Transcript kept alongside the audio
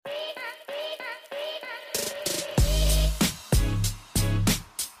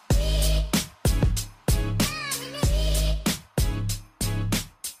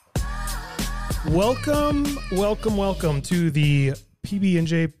Welcome to the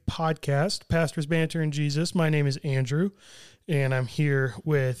PB&J podcast, Pastors Banter and Jesus. My name is Andrew, and I'm here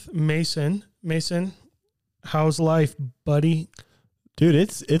with Mason. Mason, how's life, buddy? Dude,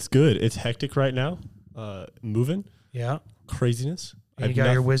 it's good. It's hectic right now. Moving. Yeah. Craziness. And you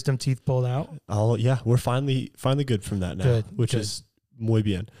got your wisdom teeth pulled out? Oh, yeah. We're finally good from that now, which is muy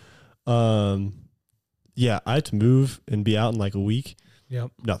bien. Yeah, I had to move and be out in like a week.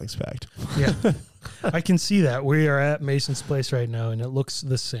 Yep. Nothing's packed. Yeah. I can see that. We are at Mason's place right now, and it looks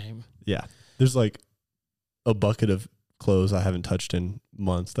the same. Yeah. There's like a bucket of clothes I haven't touched in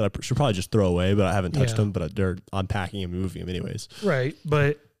months that I should probably just throw away, but I haven't touched them, but I'm packing and moving them anyways. Right.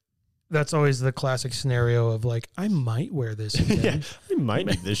 But that's always the classic scenario of like, I might wear this again. Yeah, I might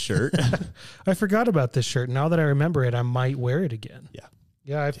need this shirt. I forgot about this shirt. Now that I remember it, I might wear it again. Yeah.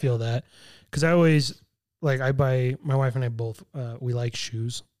 Yeah, I feel that. Because I always, my wife and I both, we like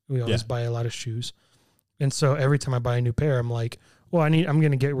shoes. We always buy a lot of shoes. And so every time I buy a new pair, I'm like, well, I'm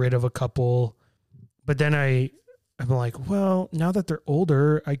going to get rid of a couple. But then I'm like, well, now that they're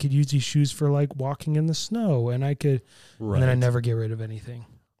older, I could use these shoes for like walking in the snow, and I could, and then I never get rid of anything.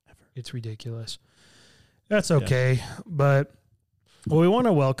 Ever. It's ridiculous. That's okay. Yeah. But we want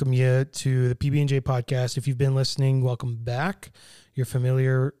to welcome you to the PB&J podcast. If you've been listening, welcome back. You're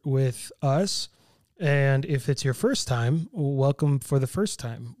familiar with us. And if it's your first time, welcome for the first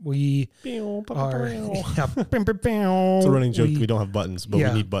time. We are... It's a running joke. We don't have buttons, but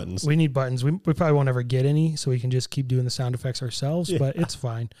we need buttons. We need buttons. We probably won't ever get any, so we can just keep doing the sound effects ourselves, but it's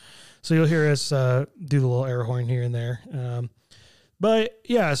fine. So you'll hear us do the little air horn here and there. But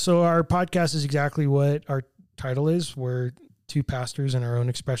yeah, so our podcast is exactly what our title is. We're two pastors in our own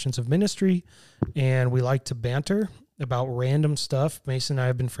expressions of ministry, and we like to banter about random stuff. Mason and I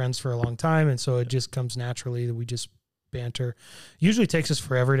have been friends for a long time, and so it just comes naturally that we just banter. Usually takes us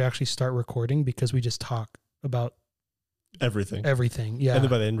forever to actually start recording because we just talk about everything. Yeah. And then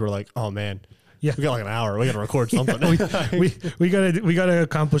by the end we're like, oh man, we got like an hour. We got to record something. we gotta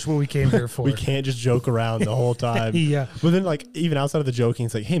accomplish what we came here for. We can't just joke around the whole time. Yeah. But then like even outside of the joking,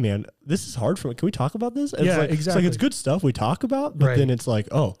 it's like, hey man, this is hard for me. Can we talk about this? And yeah, exactly. It's like it's good stuff we talk about, but then it's like,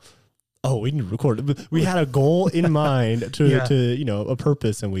 oh, we need to record. We had a goal in mind to a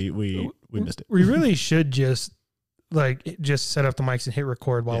purpose, and we missed it. We really should just set up the mics and hit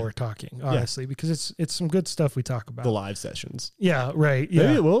record while we're talking, honestly, because it's some good stuff we talk about. The live sessions. Yeah, right.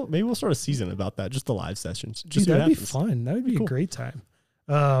 Yeah. Maybe we'll start a season about that, just the live sessions. Dude, that'd be fun. That would be cool. A great time.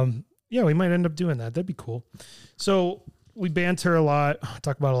 We might end up doing that. That'd be cool. So we banter a lot,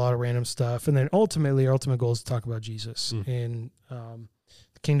 talk about a lot of random stuff, and then ultimately our ultimate goal is to talk about Jesus and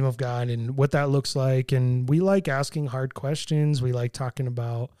kingdom of God and what that looks like. And we like asking hard questions. We like talking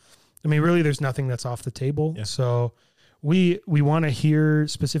about, really there's nothing that's off the table. Yeah. So we want to hear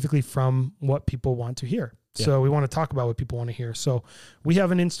specifically from what people want to hear. Yeah. So we want to talk about what people want to hear. So we have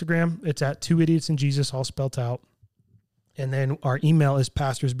an Instagram. It's at 2 Idiots and Jesus, all spelled out. And then our email is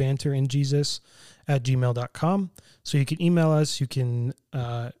pastorsbanterandjesus@gmail.com. So you can email us. You can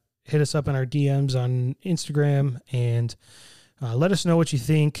hit us up in our DMs on Instagram and let us know what you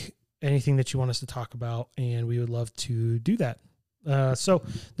think, anything that you want us to talk about, and we would love to do that. So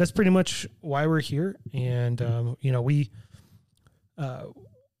that's pretty much why we're here. And, I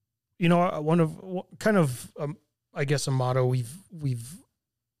guess a motto we've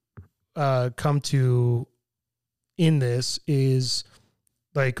come to in this is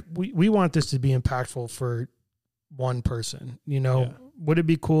like, we want this to be impactful for one person, Would it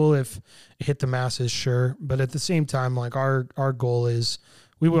be cool if it hit the masses? Sure. But at the same time, like our goal is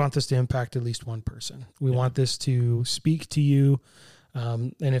we want this to impact at least one person. We want this to speak to you.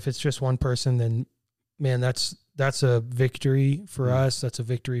 And if it's just one person, then man, that's a victory for us. That's a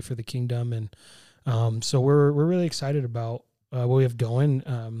victory for the kingdom. And so we're really excited about what we have going.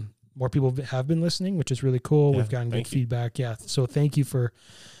 More people have been listening, which is really cool. We've gotten good feedback. Yeah. So thank you for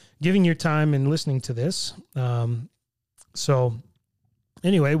giving your time and listening to this. So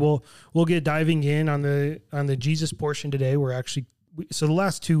anyway, we'll get diving in on the Jesus portion today. So the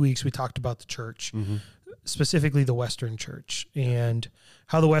last 2 weeks we talked about the church, specifically the Western church, and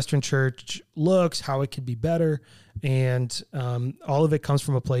how the Western church looks, how it could be better. And all of it comes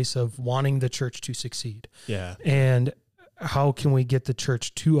from a place of wanting the church to succeed. Yeah. And how can we get the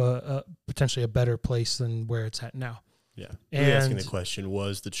church to a potentially a better place than where it's at now? Yeah. Really asking the question,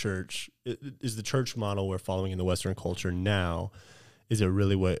 is the church model we're following in the Western culture now, is it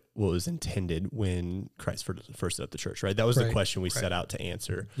really what was intended when Christ first set up the church, right? That was the question we set out to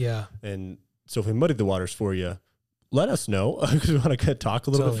answer. Yeah. And so if we muddied the waters for you, let us know, because we want to talk a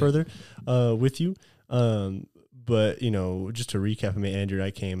little bit further with you. But, just to recap, Andrew and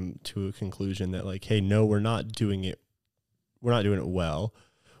I came to a conclusion that like, hey, no, we're not doing it. We're not doing it well.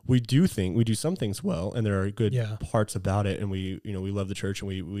 We do some things well, and there are good parts about it. And we love the church, and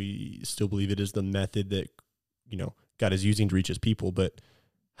we still believe it is the method that, God is using to reach his people. But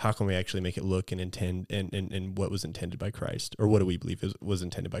how can we actually make it look and intend and what was intended by Christ, or what do we believe was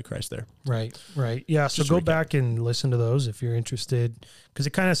intended by Christ there? Right. Yeah. So go back and listen to those if you're interested, because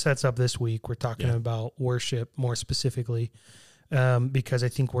it kind of sets up this week. We're talking about worship more specifically, because I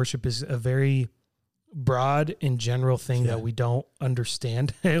think worship is a very broad and general thing that we don't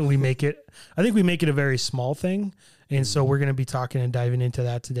understand. And I think we make it a very small thing. And so we're going to be talking and diving into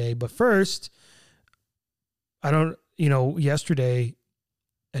that today. But first, yesterday,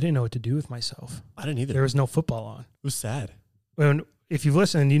 I didn't know what to do with myself. I didn't either. There was no football on. It was sad. When if you've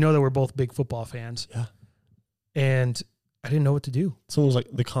listened, you know that we're both big football fans. Yeah. And I didn't know what to do. Someone was like,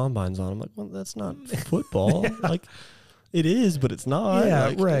 the combine's on. I'm like, well, that's not football. Like, it is, but it's not.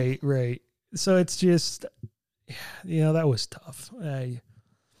 Yeah, right. So it's just, that was tough. I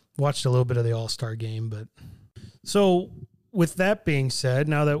watched a little bit of the All-Star game, but so with that being said,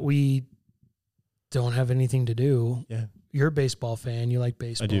 now that we don't have anything to do, you're a baseball fan. You like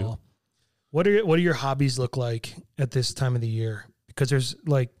baseball. I do. What do your hobbies look like at this time of the year? Because there's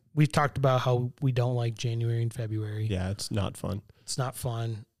we've talked about how we don't like January and February. Yeah, it's not fun. It's not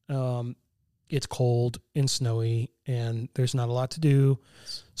fun. It's cold and snowy, and there's not a lot to do.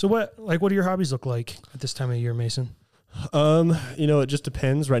 So what do your hobbies look like at this time of year, Mason? It just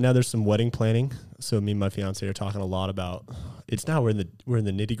depends. Right now there's some wedding planning. So me and my fiance are talking a lot about, it's now we're in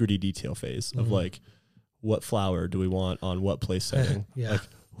the nitty-gritty detail phase of what flower do we want on what place setting?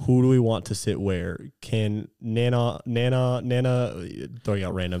 Who do we want to sit where? Can Nana, throwing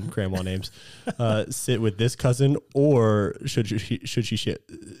out random grandma names, sit with this cousin, or should she sit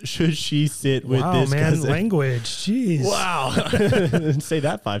with this cousin? Language, jeez. Wow. Say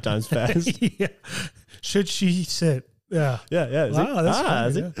that 5 times fast. Yeah. Should she sit? Yeah. Wow,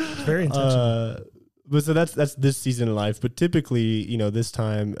 that's very intentional. But so that's this season of life. But typically, this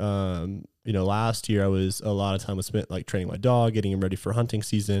time, last year a lot of time was spent training my dog, getting him ready for hunting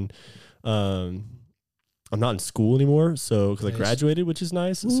season. I'm not in school anymore, so because I graduated, which is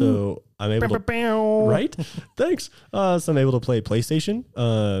nice. Ooh. So I'm able to right. Thanks. So I'm able to play PlayStation.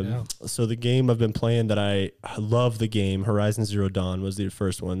 So the game I've been playing that I love the game, Horizon Zero Dawn was the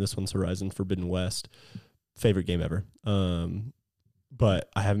first one. This one's Horizon Forbidden West. Favorite game ever. But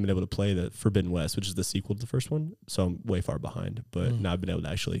I haven't been able to play the Forbidden West, which is the sequel to the first one. So I'm way far behind. But now I've been able to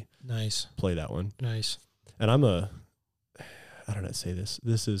actually play that one. Nice. And I don't know how to say this.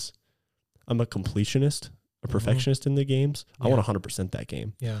 I'm a completionist, a perfectionist in the games. I want 100% that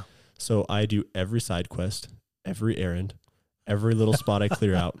game. Yeah. So I do every side quest, every errand, every little spot I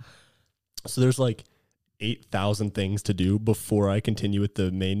clear out. So there's 8,000 things to do before I continue with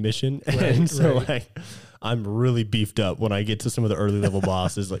the main mission. Right, and so I'm really beefed up when I get to some of the early level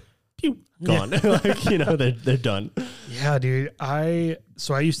bosses, pew, gone. They're done. Yeah, dude. I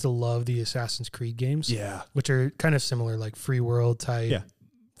used to love the Assassin's Creed games. Yeah. Which are kind of similar, free world type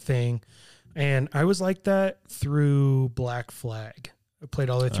thing. And I was like that through Black Flag. I played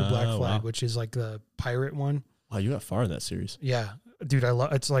all the way through Black Flag, which is the pirate one. Wow, you got far in that series. Yeah. Dude,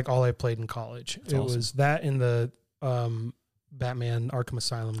 it's all I played in college. That's awesome. Was that in the Batman Arkham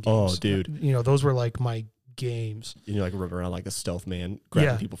Asylum games. Oh, dude. Those were my games. And you're running around like a stealth man,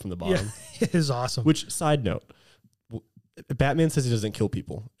 grabbing people from the bottom. Yeah. It is awesome. Which, side note, Batman says he doesn't kill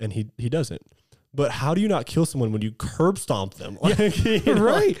people, and he doesn't. But how do you not kill someone when you curb stomp them?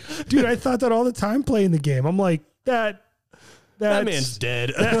 Right. Dude, I thought that all the time playing the game. I'm like, that man's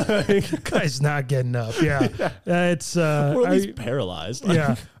dead. Guy's not getting up. Yeah. It's or at least paralyzed.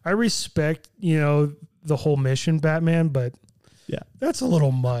 Yeah. I respect, the whole mission, Batman, but that's a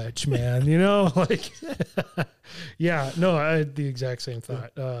little much, man. Yeah, no, I had the exact same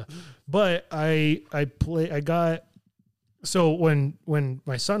thought. But so when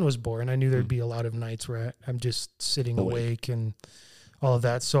my son was born, I knew there'd be a lot of nights where I'm just sitting awake and all of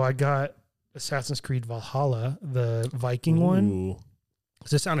that. So I got Assassin's Creed Valhalla, the Viking one.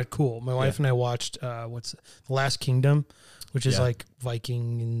 Because it sounded cool. My wife and I watched The Last Kingdom, which is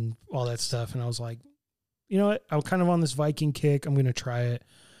Viking and all that stuff. And I was like, you know what? I'm kind of on this Viking kick. I'm going to try it.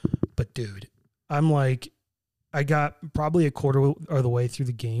 But dude, I got probably a quarter of the way through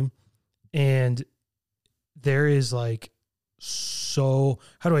the game. And there is so,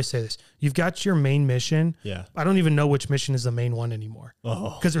 how do I say this? You've got your main mission. Yeah. I don't even know which mission is the main one anymore.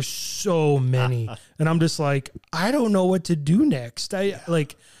 Because there's so many. And I'm just I don't know what to do next. I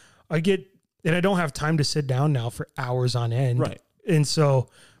don't have time to sit down now for hours on end. Right. And so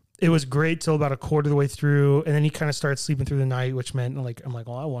it was great till about a quarter of the way through, and then he kind of started sleeping through the night, which meant like I'm like,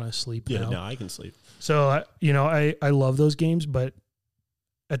 well, I want to sleep now. Yeah, I can sleep. So I love those games, but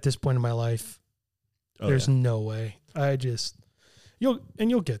at this point in my life, there's no way. You'll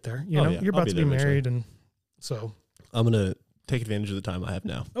get there. You're about to be married, and so I'm gonna take advantage of the time I have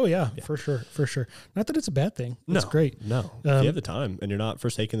now. Oh yeah, for sure. Not that it's a bad thing. It's great. No, if you have the time and you're not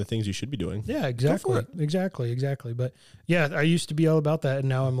forsaking the things you should be doing. Yeah, exactly. But yeah, I used to be all about that, and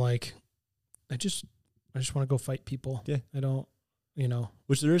now I'm like, I just want to go fight people. Yeah, I don't.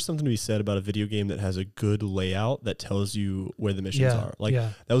 Which there is something to be said about a video game that has a good layout that tells you where the missions are. Like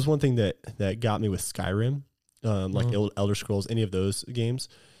that was one thing that got me with Skyrim, Elder Scrolls, any of those games,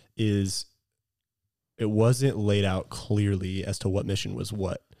 is it wasn't laid out clearly as to what mission was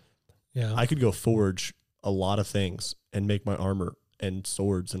what. Yeah, I could go forge a lot of things and make my armor and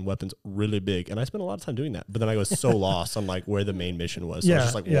swords and weapons really big, and I spent a lot of time doing that. But then I was so lost on like where the main mission was. So I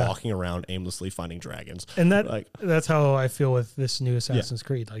was just walking around aimlessly finding dragons. And that's how I feel with this new Assassin's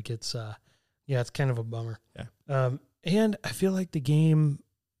Creed. Like it's it's kind of a bummer. Yeah. And I feel like the game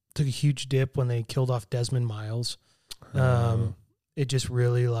took a huge dip when they killed off Desmond Miles. It just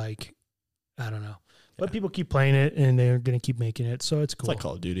really like, I don't know. But people keep playing it, and they're going to keep making it, so it's cool. It's like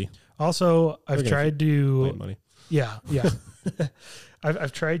Call of Duty. Also, I've tried to... money. Yeah.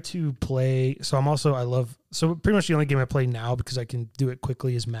 I've tried to play... So pretty much the only game I play now, because I can do it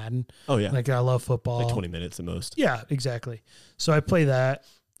quickly, is Madden. Oh, yeah. Like, I love football. Like 20 minutes at most. Yeah, exactly. So I play that,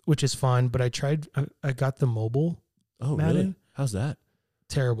 which is fun, but I got the mobile Madden. Really? How's that?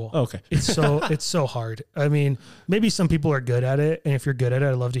 Terrible. Oh, okay. It's so hard. I mean, maybe some people are good at it, and if you're good at it,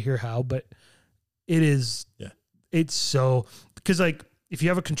 I'd love to hear how, but... It is, it's so, because like if you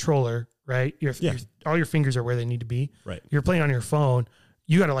have a controller, right, all your fingers are where they need to be. Right. You're playing on your phone,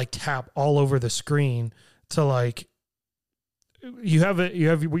 you got to like tap all over the screen to like, you have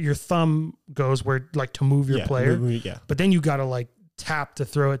your thumb goes where like to move your player, but then you got to like tap to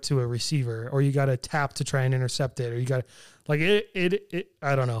throw it to a receiver, or you got to tap to try and intercept it, or you got to like it.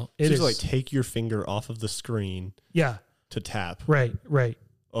 I don't know. It is like take your finger off of the screen. Yeah. To tap. Right.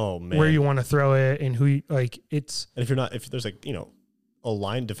 Oh man, where you want to throw it and it's. And if there's like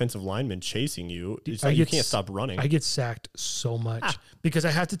a defensive lineman chasing you, it's like you can't stop running. I get sacked so much because I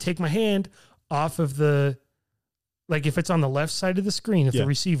have to take my hand off of like if it's on the left side of the screen, if the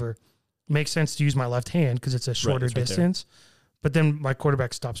receiver, makes sense to use my left hand because it's a shorter distance, but then my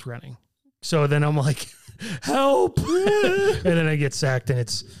quarterback stops running. So then I'm like, help, and then I get sacked, and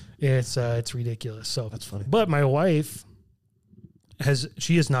it's ridiculous. So that's funny. But my wife.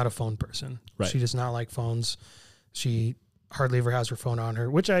 She is not a phone person. Right. She does not like phones. She hardly ever has her phone on her,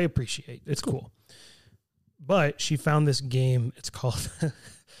 which I appreciate. It's cool. But she found this game. It's called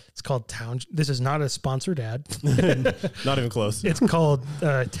Town. This is not a sponsored ad. Not even close. It's called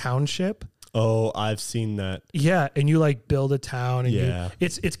Township. Oh, I've seen that. Yeah, and you like build a town, and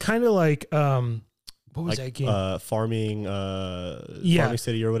it's kind of like what was that game? Farming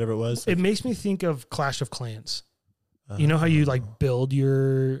City or whatever it was. It makes me think of Clash of Clans. You know how you like build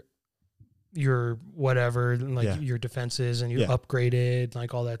your whatever, like your defenses, and you upgrade it,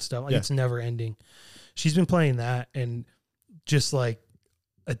 like all that stuff. Like it's never ending. She's been playing that and just like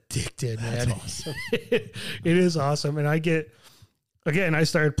addicted, man. That's awesome. It is awesome. And I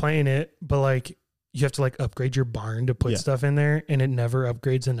started playing it, but like you have to like upgrade your barn to put stuff in there, and it never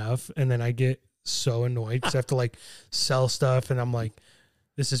upgrades enough. And then I get so annoyed because I have to like sell stuff, and I'm like,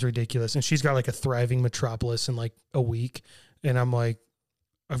 this is ridiculous. And she's got like a thriving metropolis in like a week. And I'm like,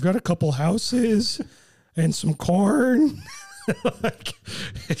 I've got a couple houses and some corn. Like,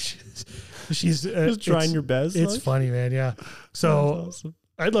 she's just trying your best. It's funny, man. Yeah. So awesome.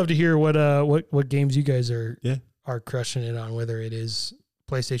 I'd love to hear what games you guys are crushing it on, whether it is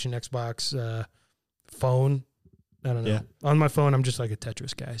PlayStation, Xbox, phone. I don't know. Yeah. On my phone, I'm just like a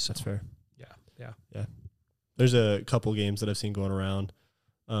Tetris guy. So. That's fair. Yeah. There's a couple games that I've seen going around.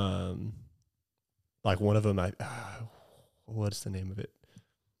 Like one of them, what's the name of it?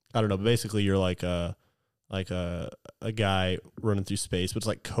 I don't know. But basically, you're like a guy running through space, but it's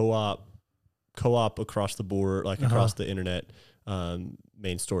like co-op across the board, like across the internet,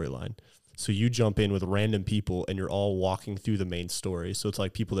 main storyline. So you jump in with random people, and you're all walking through the main story. So it's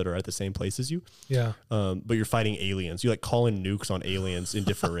like people that are at the same place as you. Yeah. But you're fighting aliens. You like call in nukes on aliens in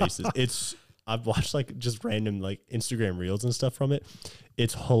different races. I've watched like just random like Instagram reels and stuff from it.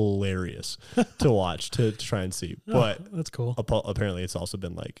 It's hilarious to watch to try and see. But that's cool. Apparently it's also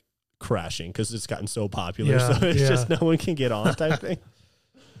been like crashing because it's gotten so popular. So it's just no one can get on type thing.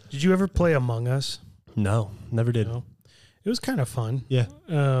 Did you ever play Among Us? No, never did. No. It was kind of fun. Yeah.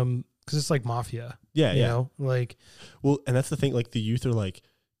 Because it's like Mafia. Yeah. You know, like. Well, and that's the thing. Like the youth are like,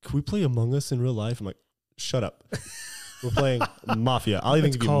 can we play Among Us in real life? I'm like, shut up. We're playing Mafia. I'll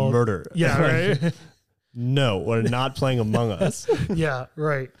even give you murder. Yeah, right. No, we're not playing Among Us. Yeah,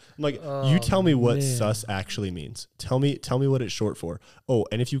 right. I'm like, you tell me what sus actually means. Tell me what it's short for. Oh,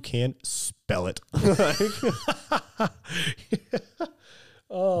 and if you can, spell it.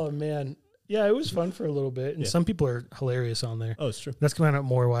 Oh, man. Yeah, it was fun for a little bit. And some people are hilarious on there. Oh, it's true. That's coming out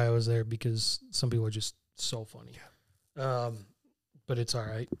more why I was there, because some people are just so funny. But it's all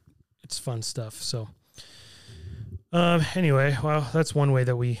right. It's fun stuff. So anyway, well, that's one way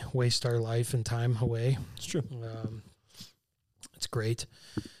that we waste our life and time away. It's true. It's great.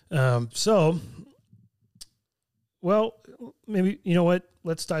 So, well, maybe, you know what?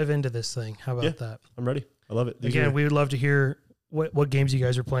 Let's dive into this thing. How about that? I'm ready. I love it. Again, we would love to hear what games you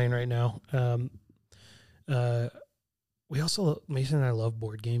guys are playing right now. We also, Mason and I love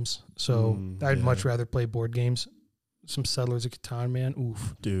board games. So I'd much rather play board games. Some Settlers of Catan, man.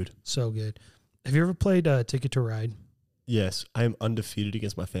 Oof. Dude. So good. Have you ever played Ticket to Ride? Yes. I am undefeated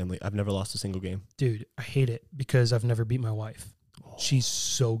against my family. I've never lost a single game. Dude, I hate it because I've never beat my wife. Oh. She's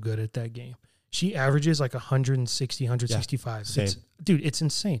so good at that game. She averages like 160, 165. Same. Dude, it's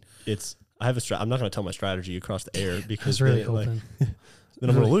insane. I have I'm not going to tell my strategy across the air because really then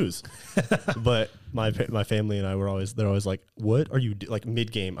I'm going to lose. But my family and I they're always like, what are you like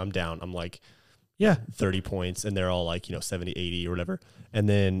mid game? I'm down. I'm like, 30 points, and they're all like, 70, 80 or whatever. And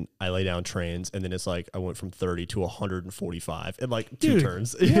then I lay down trains, and then it's like I went from 30 to 145 in like 2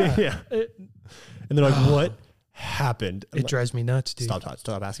 turns. Yeah. And they're like, what happened? It drives me nuts, dude.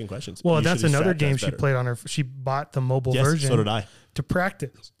 Stop asking questions. Well, that's another game she played on her. She bought the mobile version. So did I. To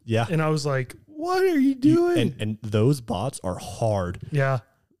practice. Yeah. And I was like, what are you doing? And those bots are hard. Yeah.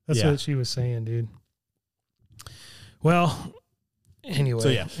 That's what she was saying, dude. Well,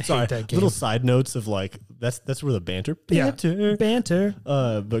 anyway. So sorry. Little side notes of like that's where the banter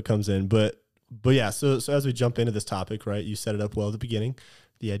but comes in. But yeah, so as we jump into this topic, right? You set it up well at the beginning.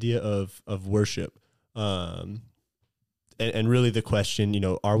 The idea of worship. And really the question,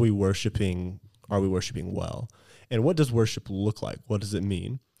 are we worshiping well? And what does worship look like? What does it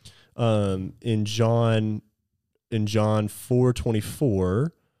mean? In John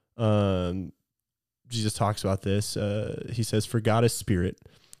 4:24, Jesus talks about this. He says, "For God is spirit,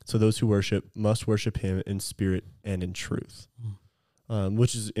 so those who worship must worship him in spirit and in truth."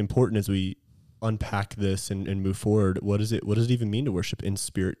 Which is important as we unpack this and move forward. What does it even mean to worship in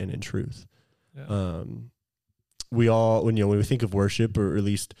spirit and in truth? Yeah. We all, when we think of worship, or at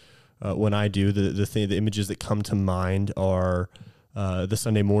least when I do, the images that come to mind are the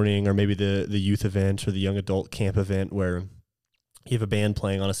Sunday morning, or maybe the youth event or the young adult camp event where you have a band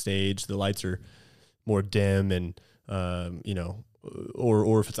playing on a stage. The lights are more dim, and or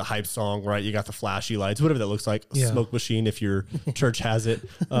if it's a hype song, right? You got the flashy lights, whatever that looks like. Smoke machine if your church has it,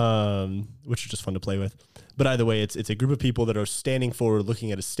 which is just fun to play with. But either way, it's a group of people that are standing forward,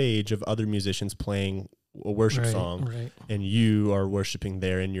 looking at a stage of other musicians playing a worship song, and you are worshiping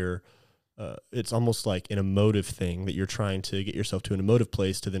there, and you're. It's almost like an emotive thing that you're trying to get yourself to an emotive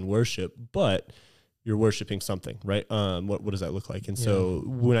place to then worship, but you're worshiping something, right? What does that look like? And so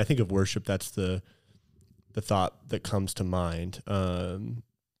when I think of worship, that's the thought that comes to mind. But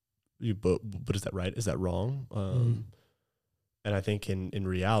is that right? Is that wrong? And I think in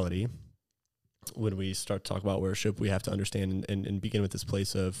reality, when we start to talk about worship, we have to understand and begin with this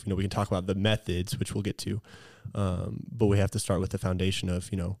place of, we can talk about the methods, which we'll get to, but we have to start with the foundation of,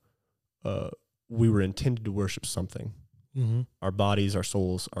 we were intended to worship something. Mm-hmm. Our bodies, our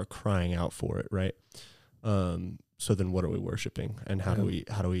souls are crying out for it, right? So then what are we worshiping? And how do we,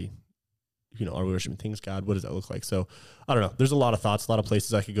 are we worshiping things, God? What does that look like? So I don't know. There's a lot of thoughts, a lot of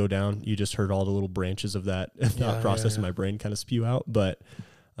places I could go down. You just heard all the little branches of that thought process in my brain kind of spew out. But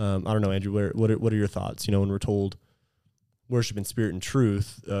I don't know, Andrew, what are your thoughts? When we're told worship in spirit and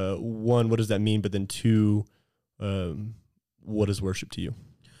truth, one, what does that mean? But then two, what is worship to you?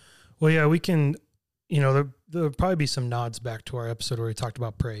 Well, yeah, we can, there'll probably be some nods back to our episode where we talked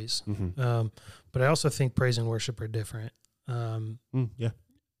about praise. Mm-hmm. But I also think praise and worship are different. I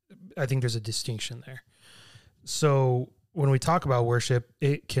think there's a distinction there. So when we talk about worship,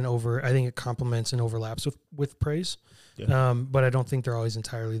 I think it complements and overlaps with praise. Yeah. But I don't think they're always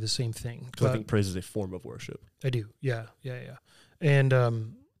entirely the same thing. So I think praise is a form of worship. I do. Yeah. And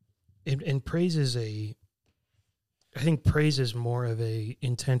praise is I think praise is more of a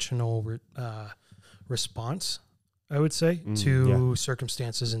intentional response, I would say, to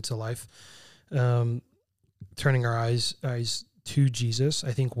circumstances into life. Turning our eyes to Jesus,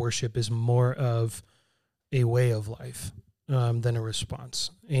 I think worship is more of a way of life than a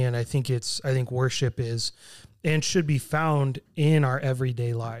response. And I think worship is and should be found in our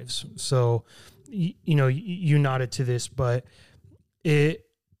everyday lives. So, you nodded to this, but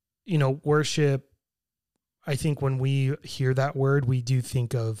worship, I think when we hear that word, we do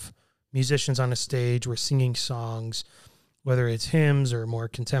think of musicians on a stage, we're singing songs, whether it's hymns or more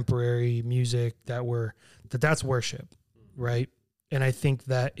contemporary music, that's worship, right? And I think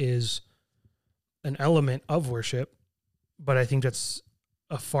that is an element of worship, but I think that's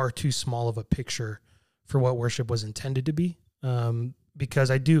a far too small of a picture for what worship was intended to be.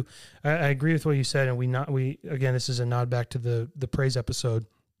 Because I agree with what you said, and again, this is a nod back to the praise episode,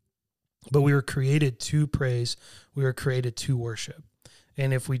 but we were created to praise. We were created to worship.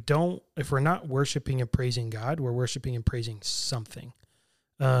 And if we're not worshiping and praising God, we're worshiping and praising something.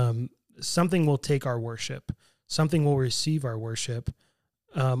 Something will take our worship. Something will receive our worship.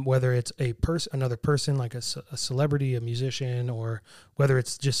 Whether it's another person, like a celebrity, a musician, or whether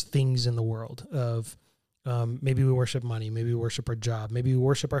it's just things in the world of, maybe we worship money, maybe we worship our job, maybe we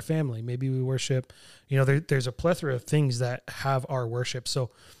worship our family, maybe we worship, there's a plethora of things that have our worship.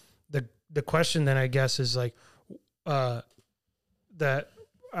 So the question then, I guess, is like, that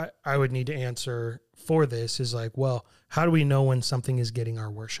I would need to answer for this is like, well, how do we know when something is getting our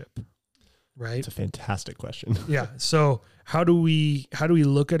worship? Right? It's a fantastic question. Yeah. So how do we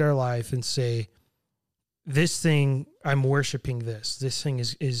look at our life and say, this thing, I'm worshiping this. This thing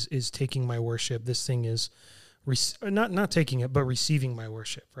is taking my worship. This thing is not taking it, but receiving my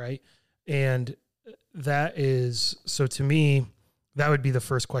worship, right? And that is, so to me, that would be the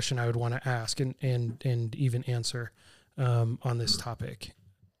first question I would want to ask and even answer on this topic.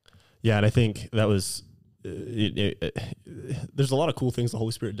 Yeah, and I think that was there's a lot of cool things the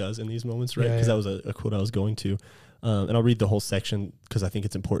Holy Spirit does in these moments, right? Because that was a quote I was going to, and I'll read the whole section because I think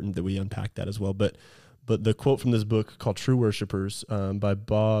it's important that we unpack that as well. But the quote from this book called True Worshipers by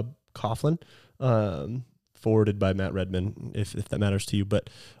Bob Kauflin, forwarded by Matt Redman, if that matters to you. But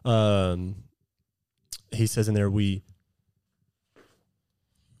he says in there,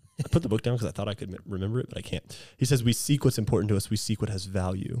 I put the book down because I thought I could remember it, but I can't. He says, we seek what's important to us. We seek what has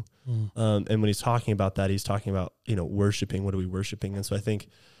value. And when he's talking about that, he's talking about, worshiping. What are we worshiping? And so I think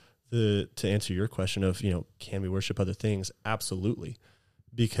to answer your question of, can we worship other things? Absolutely.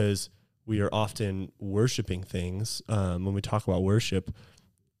 Because we are often worshiping things. When we talk about worship,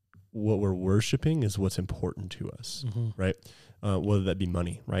 what we're worshiping is what's important to us, right? Whether that be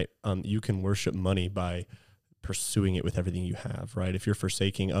money, right? You can worship money by pursuing it with everything you have, right? If you're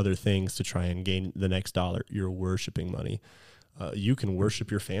forsaking other things to try and gain the next dollar, you're worshiping money. You can worship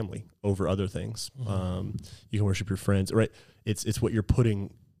your family over other things. You can worship your friends, right? It's what you're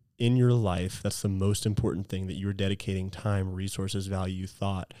putting in your life. That's the most important thing that you're dedicating time, resources, value,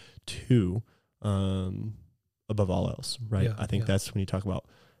 thought to, above all else, right? Yeah, I think that's when you talk about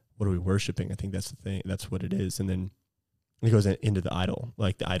what are we worshiping? I think that's the thing. That's what it is. And then it goes into the idol,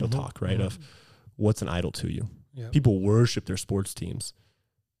 like the idol talk, right? Of what's an idol to you? Yep. People worship their sports teams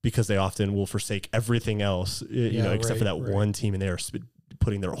because they often will forsake everything else, except for that one team, and they are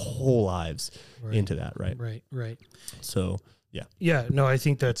putting their whole lives into that, right? Right. So, yeah. Yeah, no, I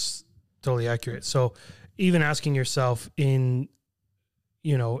think that's totally accurate. So even asking yourself in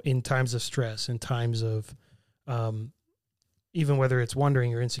times of stress, in times of even whether it's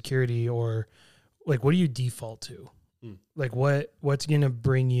wondering or insecurity or like, what do you default to? Like what's going to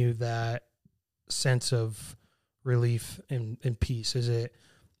bring you that sense of relief and peace? Is it,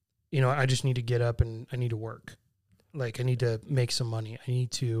 I just need to get up and I need to work. Like I need to make some money. I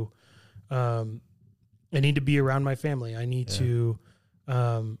need to be around my family. I need to,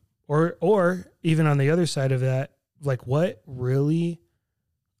 or even on the other side of that, like what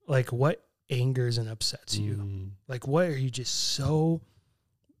angers and upsets you? Like, what are you just so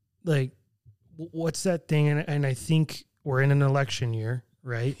like, what's that thing? And I think we're in an election year,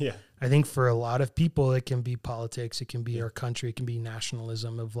 right? Yeah. I think for a lot of people, it can be politics. It can be our country. It can be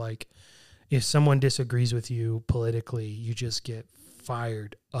nationalism of like, if someone disagrees with you politically, you just get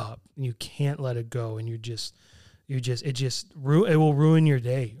fired up. You can't let it go. And it will ruin your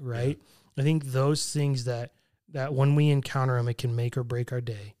day. Right. Yeah. I think those things that when we encounter them, it can make or break our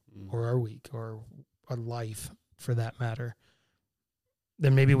day or our week or our life for that matter.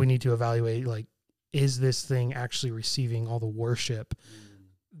 Then maybe we need to evaluate, like, is this thing actually receiving all the worship?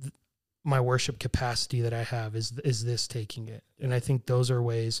 My worship capacity that I have, is this taking it? And I think those are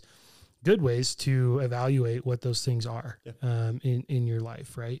good ways to evaluate what those things are in your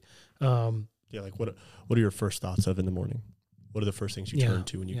life, right? Like what are your first thoughts of in the morning? What are the first things you turn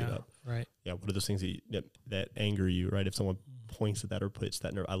to when you get up? Right. Yeah. What are those things that anger you, right? If someone points at that or puts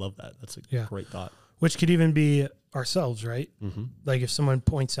that nerve, I love that. That's a great thought. Which could even be ourselves, right? Like if someone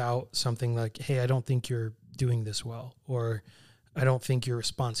points out something like, hey, I don't think you're doing this well, or I don't think your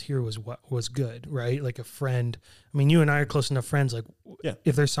response here was good, right? Like a friend. I mean, you and I are close enough friends. Like,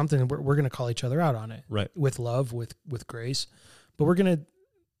 if there's something, we're going to call each other out on it, right? With love, with grace. But we're going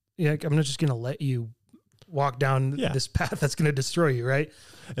to, I'm not just going to let you walk down this path that's going to destroy you, right?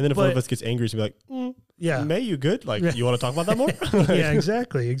 And then if one of us gets angry, it's be like, May, you good? Like, you want to talk about that more? Yeah,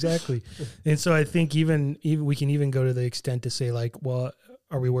 exactly. And so I think even we can even go to the extent to say, like, well,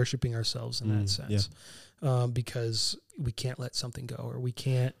 are we worshiping ourselves in that sense? Because we can't let something go, or we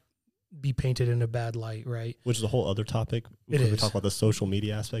can't be painted in a bad light, right? Which is a whole other topic. We talk about the social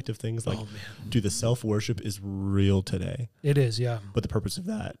media aspect of things. Like, the self-worship is real today. It is, yeah. But the purpose of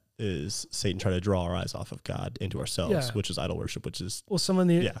that is Satan trying to draw our eyes off of God into ourselves, which is idol worship, which is... Well,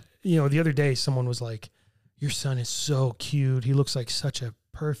 the other day, someone was like, your son is so cute. He looks like such a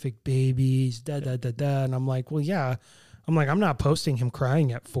perfect baby. He's da-da-da-da. And I'm like, well, yeah. I'm not posting him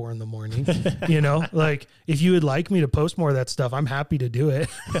crying at 4 a.m. Like, if you would like me to post more of that stuff, I'm happy to do it.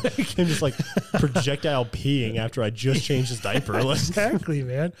 Him just like projectile peeing after I just changed his diaper. Exactly,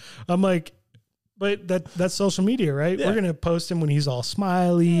 man. I'm like, but that's social media, right? Yeah. We're going to post him when he's all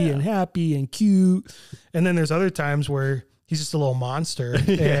smiley and happy and cute. And then there's other times where he's just a little monster.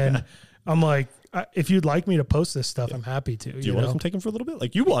 And I'm like, if you'd like me to post this stuff, I'm happy to. Do you want to come take him for a little bit?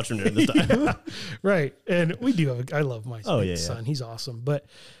 Like, you watch him during this time. Right. And we do I love my son. He's awesome. But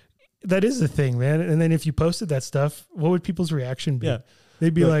that is the thing, man. And then if you posted that stuff, what would people's reaction be? Yeah.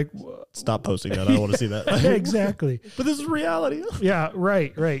 They'd be like, stop posting that. I don't want to see that. Exactly. But this is reality. Yeah.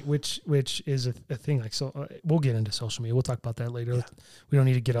 Right. Which is a thing. Like, so we'll get into social media. We'll talk about that later. Yeah. We don't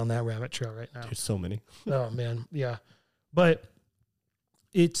need to get on that rabbit trail right now. There's so many. Oh man. Yeah. But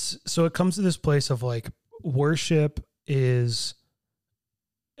it comes to this place of like, worship is,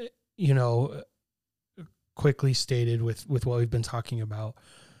 quickly stated with what we've been talking about.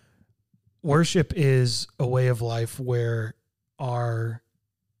 Worship is a way of life where our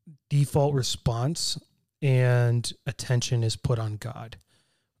default response and attention is put on God,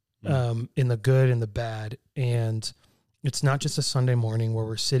 in the good and the bad. And it's not just a Sunday morning where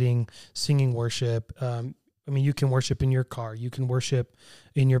we're sitting, singing worship. You can worship in your car. You can worship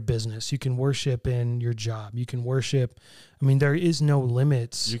in your business. You can worship in your job. You can worship. There is no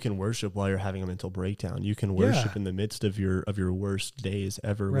limits. You can worship while you're having a mental breakdown. You can worship in the midst of your worst days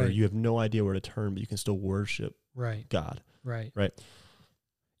ever, where you have no idea where to turn, but you can still worship God. Right.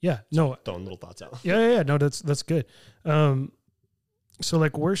 Yeah. No. Throwing little thoughts out. Yeah. No, that's good. So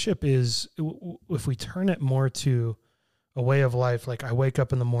like, worship is, if we turn it more to a way of life, like I wake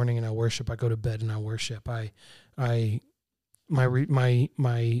up in the morning and I worship, I go to bed and I worship. My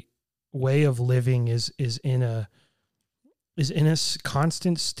way of living is in a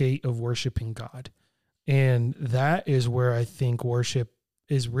constant state of worshiping God. And that is where I think worship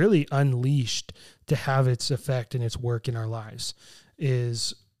is really unleashed to have its effect and its work in our lives,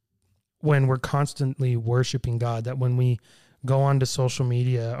 is when we're constantly worshiping God. That when we go onto social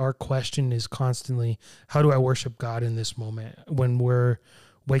media, our question is constantly, how do I worship God in this moment? When we're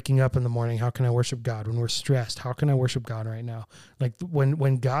waking up in the morning, how can I worship God? When we're stressed, how can I worship God right now? Like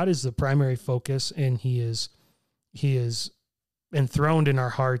when God is the primary focus and he is enthroned in our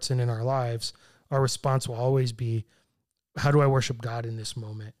hearts and in our lives, our response will always be, how do I worship God in this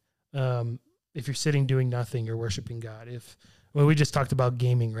moment? If you're sitting doing nothing, you're worshiping God. We just talked about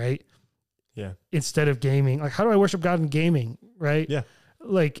gaming, right? Yeah. Instead of gaming, like, how do I worship God in gaming? Right. Yeah.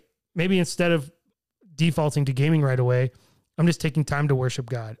 Like, maybe instead of defaulting to gaming right away, I'm just taking time to worship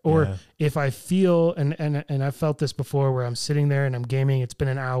God. Or if I feel, and I've felt this before, where I'm sitting there and I'm gaming, it's been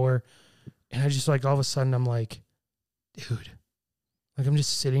an hour, and I just, like, all of a sudden I'm like, dude, like, I'm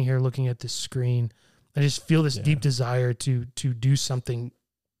just sitting here looking at this screen. I just feel this deep desire to do something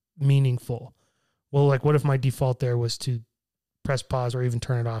meaningful. Well, like, what if my default there was to press pause or even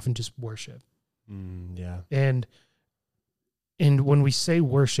turn it off and just worship? And when we say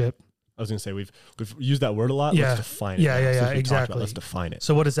worship, I was going to say we've used that word a lot. Let's define it. Yeah, exactly. Let's define it.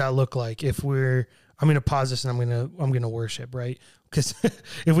 So what does that look like? If I'm going to pause this and I'm going to worship, right? Because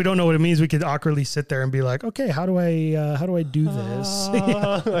if we don't know what it means, we could awkwardly sit there and be like, okay, how do I do this?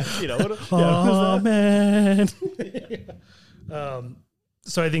 Man.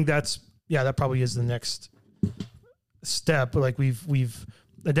 So I think that probably is the next step. Like, we've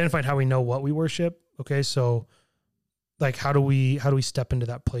identified how we know what we worship. Okay. So, like, how do we step into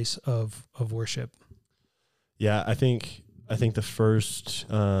that place of worship? Yeah, I think the first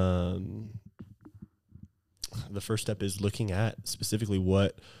step is looking at specifically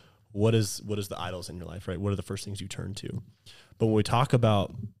what is the idols in your life, right? What are the first things you turn to? But when we talk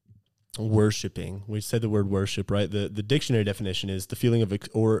about worshiping. We said the word worship, right? The dictionary definition is the feeling of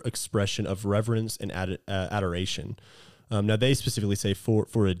or expression of reverence and adoration. Now they specifically say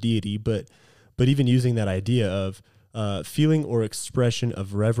for a deity, but even using that idea of feeling or expression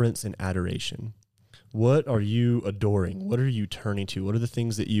of reverence and adoration. What are you adoring? What are you turning to? What are the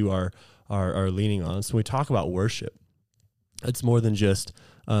things that you are leaning on? So when we talk about worship, it's more than just,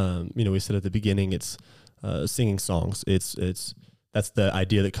 we said at the beginning, it's singing songs. That's the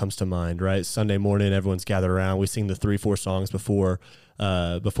idea that comes to mind, right? Sunday morning, everyone's gathered around. We sing the 3-4 songs before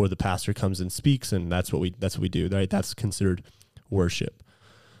the pastor comes and speaks, and that's what we do, right? That's considered worship.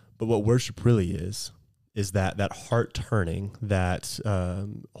 But what worship really is that heart turning, that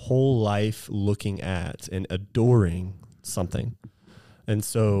whole life looking at and adoring something. And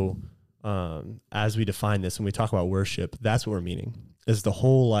so, as we define this, when we talk about worship, that's what we're meaning, is the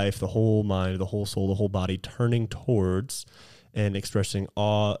whole life, the whole mind, the whole soul, the whole body turning towards and expressing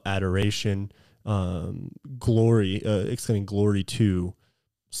awe, adoration, glory, exclaiming glory to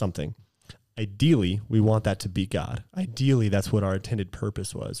something. Ideally, we want that to be God. Ideally, that's what our intended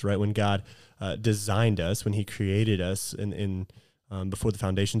purpose was, right? When God designed us, when he created us in before the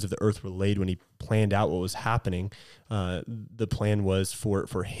foundations of the earth were laid, when he planned out what was happening, the plan was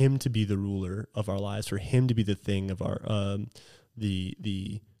for him to be the ruler of our lives, for him to be the thing of our,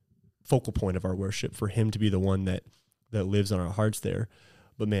 the focal point of our worship, for him to be the one that lives on our hearts there.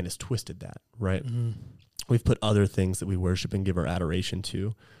 But man has twisted that, right? Mm-hmm. We've put other things that we worship and give our adoration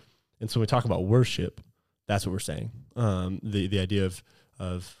to. And so when we talk about worship, that's what we're saying. The idea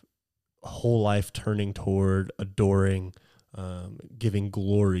of whole life turning toward adoring, giving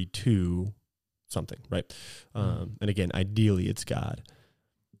glory to something, right? And again, ideally it's God.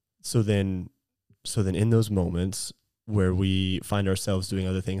 So then in those moments where we find ourselves doing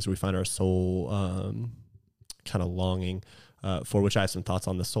other things, or we find our soul kind of longing for, which I have some thoughts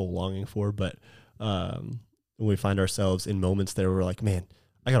on the soul longing for, but when we find ourselves in moments there where we're like, man,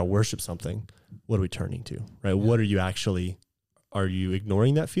 I got to worship something. What are we turning to, right? Yeah. What are you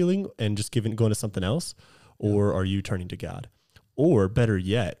ignoring that feeling and just going to something else? Or are you turning to God? Or better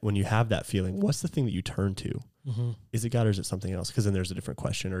yet, when you have that feeling, what's the thing that you turn to? Mm-hmm. Is it God or is it something else? Because then there's a different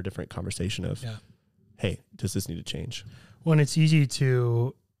question or a different conversation of, hey, does this need to change? Well, and it's easy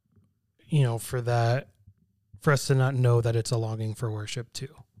to, for us to not know that it's a longing for worship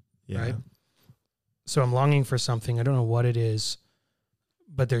too, right? So I'm longing for something. I don't know what it is,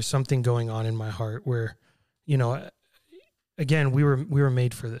 but there's something going on in my heart where, again, we were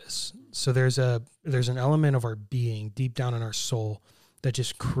made for this. So there's an element of our being deep down in our soul that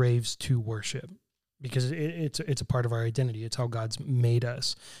just craves to worship, because it's a part of our identity. It's how God's made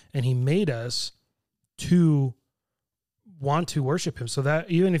us, and he made us to want to worship him. So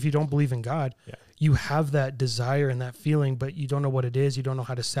that even if you don't believe in God, you have that desire and that feeling, but you don't know what it is. You don't know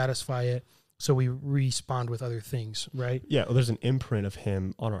how to satisfy it. So we respond with other things, right? Yeah. Well, there's an imprint of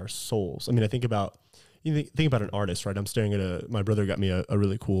him on our souls. I mean, I think about an artist, right? I'm staring at my brother got me a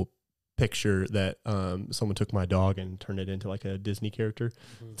really cool picture that someone took my dog and turned it into like a Disney character.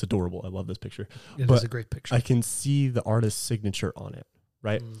 Mm-hmm. It's adorable. I love this picture. It is a great picture. I can see the artist's signature on it,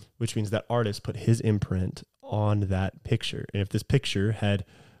 right? Mm. Which means that artist put his imprint on that picture. And if this picture had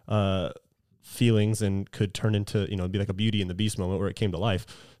feelings and could turn into, be like a Beauty and the Beast moment where it came to life,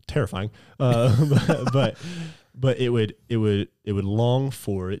 terrifying, but it would long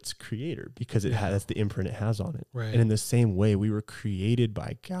for its creator because it has the imprint it has on it. Right. And in the same way, we were created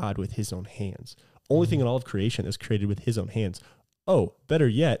by God with his own hands. Only thing in all of creation is created with his own hands. Oh, better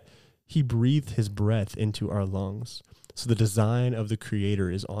yet, he breathed his breath into our lungs. So the design of the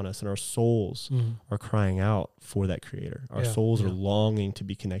creator is on us, and our souls are crying out for that creator. Our souls are longing to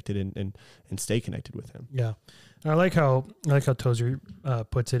be connected and stay connected with him. Yeah. And I like how Tozer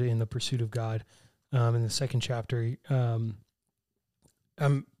puts it in The Pursuit of God, in the second chapter. I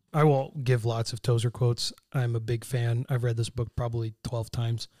will give lots of Tozer quotes. I'm a big fan. I've read this book probably 12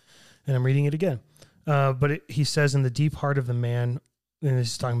 times, and I'm reading it again. But he says, in the deep heart of the man, and this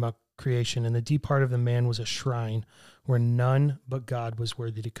is talking about creation, in the deep heart of the man was a shrine where none but God was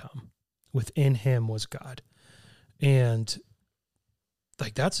worthy to come. Within him was God. And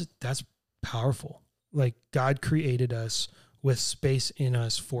like, that's powerful. Like, God created us with space in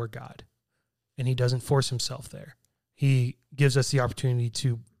us for God, and he doesn't force himself there. He gives us the opportunity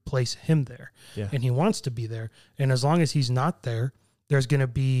to place him there, and he wants to be there. And as long as he's not there, there's going to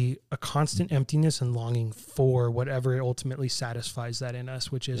be a constant emptiness and longing for whatever ultimately satisfies that in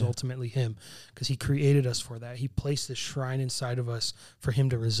us, which is ultimately him, because he created us for that. He placed this shrine inside of us for him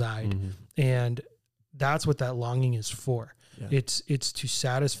to reside. Mm-hmm. And that's what that longing is for. Yeah. It's to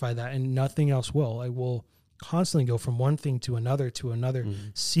satisfy that, and nothing else will. constantly go from one thing to another,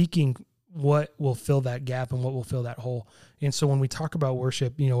 seeking what will fill that gap and what will fill that hole. And so when we talk about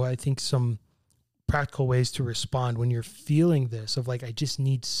worship, I think some practical ways to respond when you're feeling this of like, I just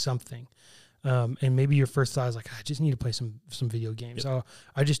need something. And maybe your first thought is like, I just need to play some video games. Yep. Oh,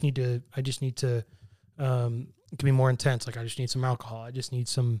 I just need to, it can be more intense. Like I just need some alcohol. I just need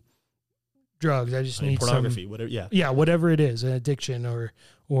some drugs. I just need pornography, whatever. Yeah. Whatever it is, an addiction or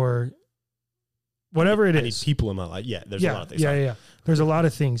whatever it is. I need people in my life. Yeah. There's a lot of things. Yeah. There's a lot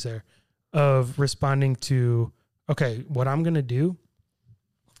of things there of responding to, okay, what I'm going to do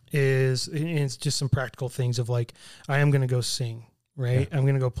is, and it's just some practical things of like, I am going to go sing, right? Yeah. I'm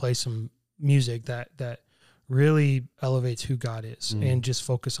going to go play some music that really elevates who God is and just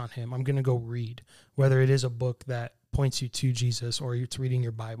focus on him. I'm going to go read, whether it is a book that points you to Jesus or it's reading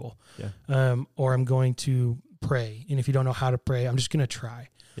your Bible, or I'm going to pray. And if you don't know how to pray, I'm just going to try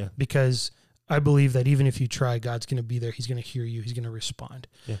because I believe that even if you try, God's going to be there. He's going to hear you. He's going to respond.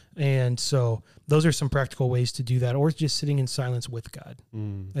 Yeah. And so those are some practical ways to do that, or just sitting in silence with God.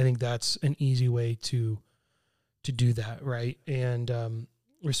 I think that's an easy way to do that. Right. And,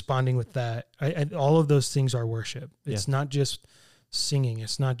 responding with that, all of those things are worship. It's not just singing.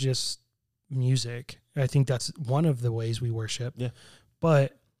 It's not just music. I think that's one of the ways we worship. Yeah.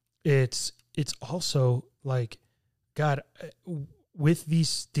 But it's also like, God, with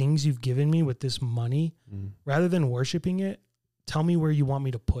these things you've given me, with this money, rather than worshiping it, tell me where you want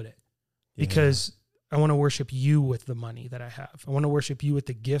me to put it. Yeah. Because I want to worship you with the money that I have. I want to worship you with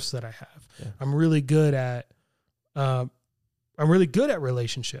the gifts that I have. Yeah. I'm really good at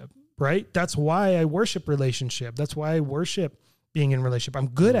relationship, right? That's why I worship relationship. That's why I worship being in relationship. I'm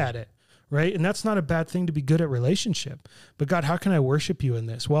good at it, right? And that's not a bad thing to be good at relationship. But God, how can I worship you in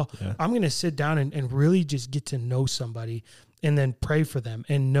this? Well, I'm going to sit down and really just get to know somebody and then pray for them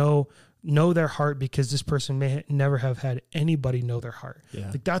and know their heart, because this person may never have had anybody know their heart. Yeah.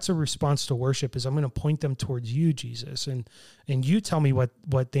 Like that's a response to worship, is I'm going to point them towards you, Jesus. And you tell me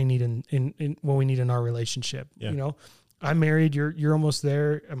what they need in what we need in our relationship. Yeah. I'm married. You're almost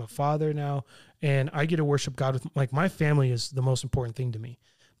there. I'm a father now, and I get to worship God with, like, my family is the most important thing to me.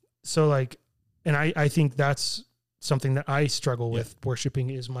 So like, and I think that's something that I struggle with. Worshiping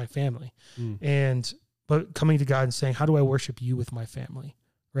is my family. But coming to God and saying, how do I worship you with my family?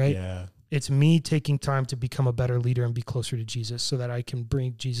 Right. Yeah. It's me taking time to become a better leader and be closer to Jesus so that I can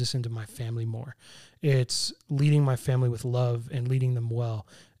bring Jesus into my family more. It's leading my family with love and leading them well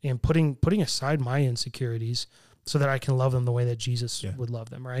and putting aside my insecurities so that I can love them the way that Jesus would love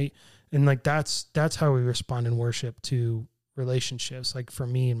them, right? And like that's how we respond in worship to relationships. Like for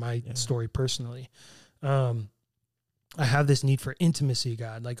me and my story personally, I have this need for intimacy,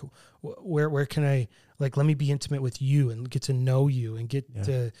 God. Like where can I, like, let me be intimate with you and get to know you and get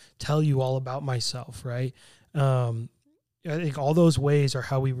to tell you all about myself, right? I think all those ways are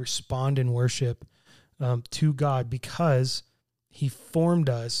how we respond in worship to God, because he formed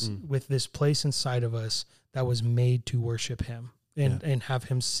us with this place inside of us that was made to worship him and have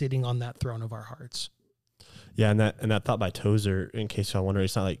him sitting on that throne of our hearts. Yeah. And that thought by Tozer, in case y'all wonder,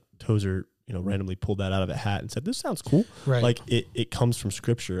 it's not like Tozer, randomly pulled that out of a hat and said, this sounds cool. Right. Like it comes from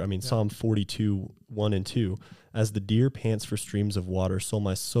scripture. I mean, Psalm 42, 1 and 2, as the deer pants for streams of water, so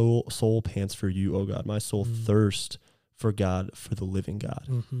my soul pants for you, O God. My soul thirsts for God, for the living God.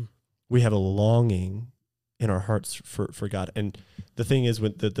 Mm-hmm. We have a longing in our hearts for God. And the thing is,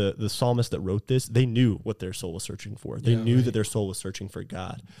 when the psalmist that wrote this, they knew what their soul was searching for. They knew that their soul was searching for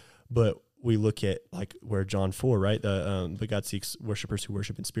God. But we look at like where John 4, right? But God seeks worshipers who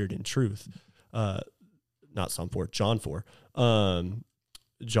worship in spirit and truth. Not Psalm 4, John 4.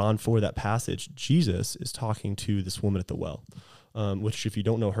 John 4, that passage, Jesus is talking to this woman at the well, which, if you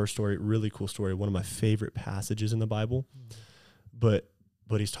don't know her story, really cool story, one of my favorite passages in the Bible. But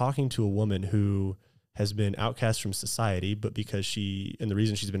he's talking to a woman who has been outcast from society, but because and the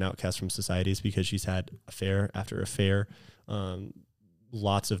reason she's been outcast from society is because she's had affair after affair,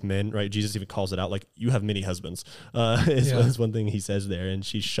 lots of men, right? Jesus even calls it out, like, you have many husbands, is one thing he says there, and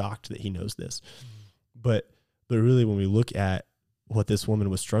she's shocked that he knows this. But really, when we look at what this woman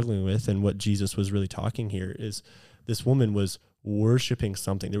was struggling with and what Jesus was really talking here, is this woman was worshiping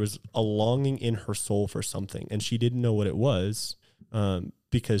something. There was a longing in her soul for something, and she didn't know what it was,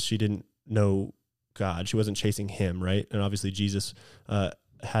 because she didn't know God. She wasn't chasing him, right? And obviously Jesus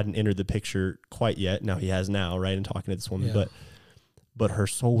hadn't entered the picture quite yet. Now he has now, right? And talking to this woman, but her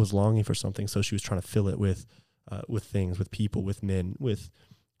soul was longing for something, so she was trying to fill it with things, with people, with men, with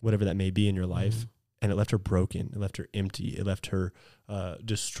whatever that may be in your life. And it left her broken. It left her empty. It left her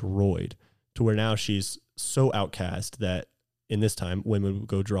destroyed, to where now she's so outcast that in this time, women would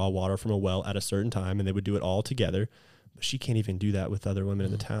go draw water from a well at a certain time, and they would do it all together. But she can't even do that with other women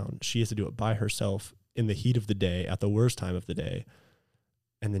in the town. She has to do it by herself in the heat of the day, at the worst time of the day.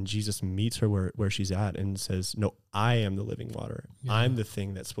 And then Jesus meets her where she's at and says, no, I am the living water. Yeah. I'm the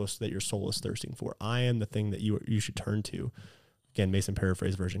thing that your soul is thirsting for. I am the thing that you should turn to. Again, Mason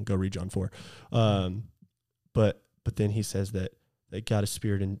paraphrase version, go read John 4. But then he says that God is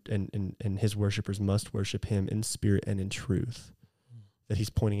spirit, and his worshipers must worship him in spirit and in truth. That he's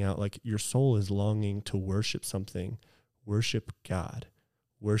pointing out, like, your soul is longing to worship something. Worship God.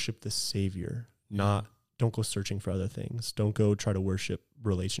 Worship the Savior. Don't go searching for other things. Don't go try to worship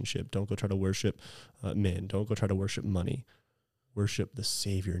relationship. Don't go try to worship men. Don't go try to worship money. Worship the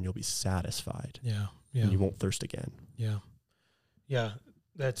Savior, and you'll be satisfied. Yeah. And you won't thirst again. Yeah.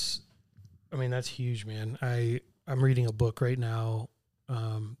 That's huge, man. I'm reading a book right now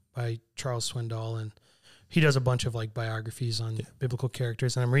by Charles Swindoll, and he does a bunch of like biographies on biblical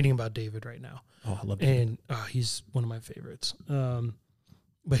characters, and I'm reading about David right now. Oh, I love David. And he's one of my favorites.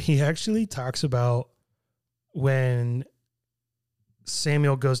 But he actually talks about when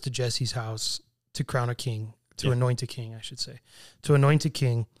Samuel goes to Jesse's house to crown a king, to anoint a king, I should say. To anoint a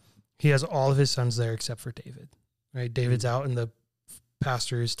king, he has all of his sons there except for David. Right? David's out in the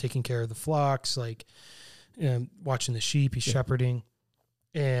pastures taking care of the flocks, like watching the sheep, he's shepherding.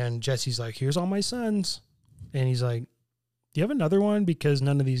 And Jesse's like, here's all my sons. And he's like, do you have another one? Because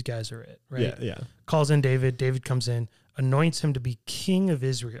none of these guys are it, right? Yeah. Calls in David. David comes in, anoints him to be king of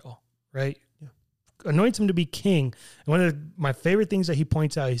Israel, right? Yeah. Anoints him to be king. And one of my favorite things that he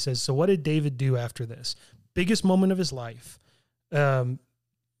points out, he says, so what did David do after this? Biggest moment of his life.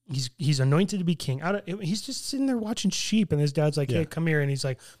 He's anointed to be king. He's just sitting there watching sheep, and his dad's like, hey, come here. And he's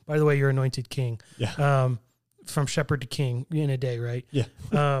like, by the way, you're anointed king. Yeah. From shepherd to king in a day, right? Yeah.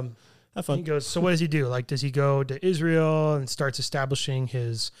 Have fun. He goes, so what does he do? Like, does he go to Israel and starts establishing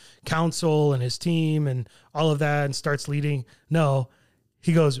his council and his team and all of that and starts leading? No,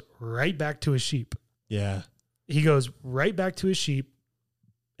 he goes right back to his sheep. Yeah. He goes right back to his sheep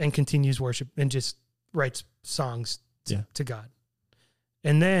and continues worship and just writes songs to God.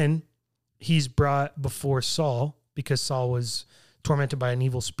 And then he's brought before Saul because Saul was tormented by an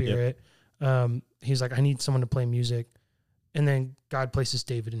evil spirit. Yep. He's like, I need someone to play music. And then God places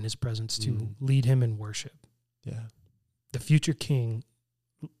David in his presence to lead him in worship. Yeah. The future king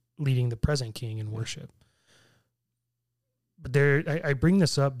leading the present king in worship. But I bring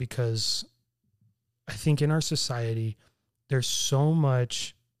this up because I think in our society, there's so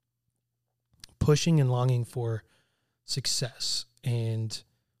much pushing and longing for success and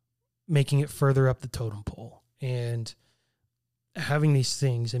making it further up the totem pole and having these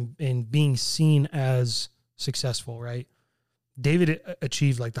things and being seen as successful, right? David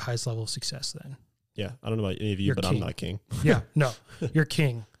achieved like the highest level of success then. Yeah. I don't know about any of you, but king. I'm not king. Yeah. No, you're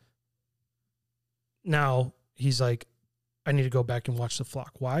king. Now he's like, I need to go back and watch the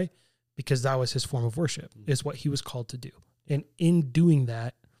flock. Why? Because that was his form of worship, is what he was called to do. And in doing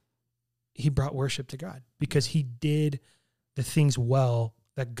that, he brought worship to God because he did the things well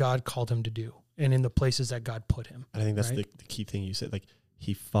that God called him to do and in the places that God put him. I think that's the key thing you said. Like,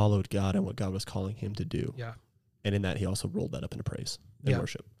 he followed God and what God was calling him to do. Yeah. And in that, he also rolled that up into praise and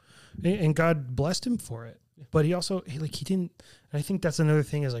worship. And God blessed him for it. Yeah. But he also, he didn't, and I think that's another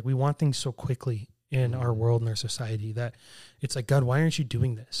thing is like, we want things so quickly in our world and our society that it's like, God, why aren't you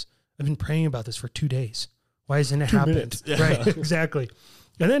doing this? I've been praying about this for 2 days. Why hasn't it happened? Yeah. Right. Exactly.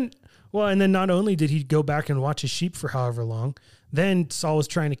 And then not only did he go back and watch his sheep for however long, then Saul was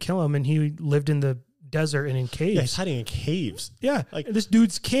trying to kill him and he lived in the desert and in caves. Yeah, he's hiding in caves. Yeah. Like, this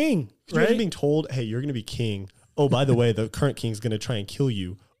dude's king. Right. Being told, hey, you're going to be king. Oh, by the way, the current king's going to try and kill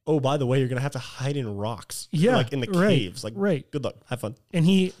you. Oh, by the way, you're going to have to hide in rocks. Yeah. Like in the caves. Like, good luck. Have fun.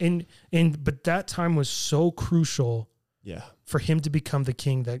 And but that time was so crucial. Yeah. For him to become the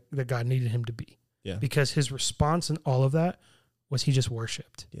king that God needed him to be. Yeah. Because his response and all of that was he just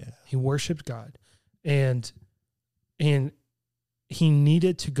worshiped. Yeah. He worshiped God. And he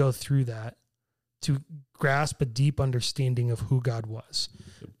needed to go through that to grasp a deep understanding of who God was.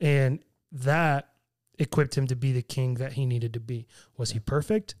 And that equipped him to be the king that he needed to be. Was he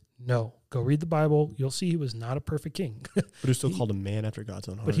perfect? No. Go read the Bible. You'll see he was not a perfect king. But he was still called a man after God's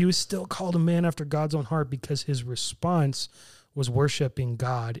own heart. But he was still called a man after God's own heart because his response was worshiping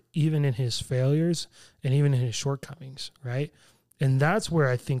God, even in his failures and even in his shortcomings, right? And that's where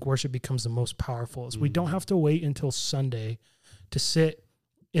I think worship becomes the most powerful is we don't have to wait until Sunday to sit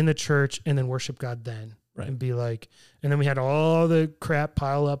in the church and then worship God then. Right. And be like, and then we had all the crap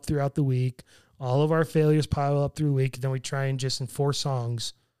pile up throughout the week, all of our failures pile up through the week, and then we try and just in 4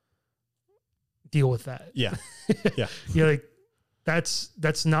 songs deal with that. Yeah. Yeah. You're like,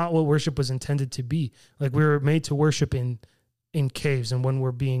 that's not what worship was intended to be. Like, we were made to worship in caves, and when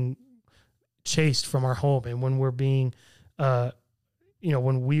we're being chased from our home, and when we're being,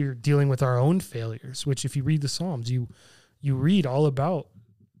 when we're dealing with our own failures, which if you read the Psalms, you read all about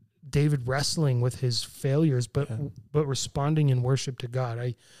David wrestling with his failures, but responding in worship to God.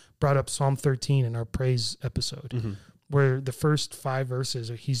 I brought up Psalm 13 in our praise episode, where the first 5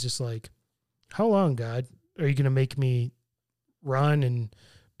 verses, he's just like, how long, God, are you going to make me run and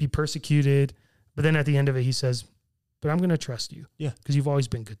be persecuted? But then at the end of it, he says, but I'm going to trust you. Yeah. Because you've always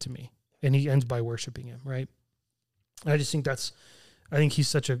been good to me. And he ends by worshiping him, right? I just think I think he's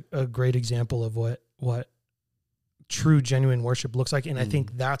such a great example of what true, genuine worship looks like. And I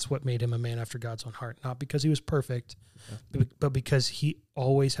think that's what made him a man after God's own heart. Not because he was perfect, but because he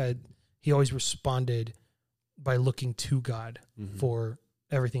always responded by looking to God for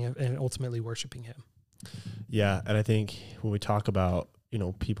everything and ultimately worshiping him. Yeah. And I think when we talk about,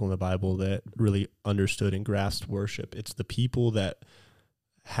 people in the Bible that really understood and grasped worship, it's the people that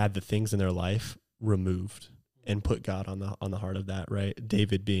had the things in their life removed and put God on the heart of that, right?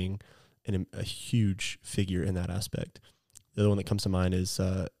 David being a huge figure in that aspect. The other one that comes to mind is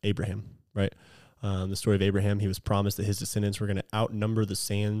Abraham, right? The story of Abraham, he was promised that his descendants were going to outnumber the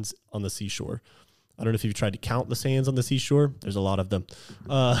sands on the seashore. I don't know if you've tried to count the sands on the seashore. There's a lot of them.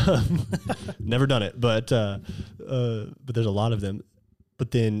 Never done it, but there's a lot of them. But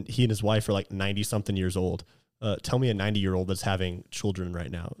then he and his wife are like 90-something years old. Tell me a 90-year-old that's having children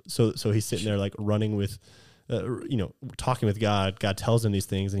right now. So he's sitting there like running with, talking with God. God tells him these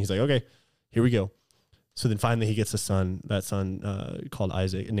things, and he's like, okay, here we go. So then finally he gets that son called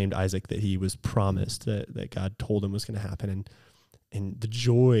Isaac, named Isaac, that he was promised, that God told him was going to happen. And the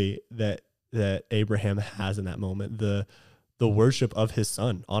joy that Abraham has in that moment, the worship of his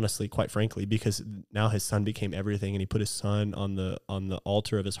son, honestly, quite frankly, because now his son became everything, and he put his son on the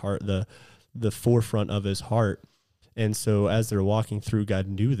altar of his heart, the forefront of his heart. And so as they're walking through, God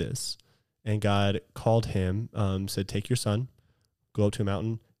knew this, and God called him, said, take your son, go up to a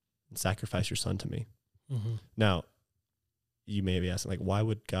mountain and sacrifice your son to me. Mm-hmm. Now, you may be asking, like, why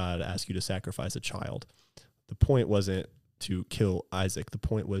would God ask you to sacrifice a child? The point wasn't to kill Isaac. The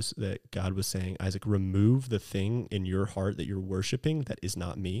point was that God was saying, Isaac, remove the thing in your heart that you're worshiping that is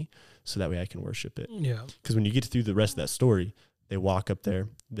not me, so that way I can worship it. Yeah. Because when you get through the rest of that story, they walk up there.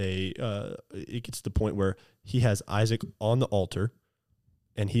 It gets to the point where he has Isaac on the altar,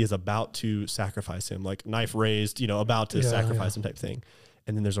 and he is about to sacrifice him, like knife raised, about to sacrifice him type thing.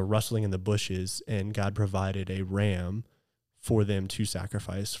 And then there's a rustling in the bushes, and God provided a ram for them to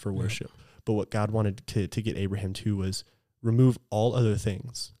sacrifice for worship. But what God wanted to get Abraham to was remove all other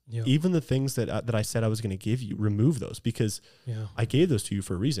things, even the things that I said I was going to give you. Remove those, because I gave those to you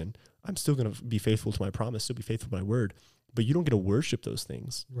for a reason. I'm still going to be faithful to my promise, still be faithful to my word. But you don't get to worship those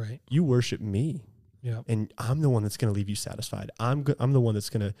things. Right. You worship me. Yeah. And I'm the one that's going to leave you satisfied. I'm the one that's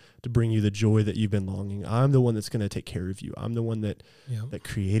going to bring you the joy that you've been longing. I'm the one that's going to take care of you. I'm the one that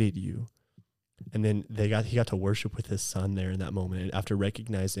created you. And then he got to worship with his son there in that moment, after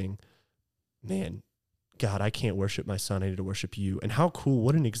recognizing, man, God, I can't worship my son. I need to worship you. And how cool,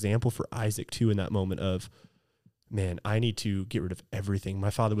 what an example for Isaac too, in that moment of, man, I need to get rid of everything. My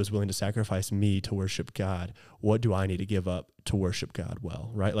father was willing to sacrifice me to worship God. What do I need to give up to worship God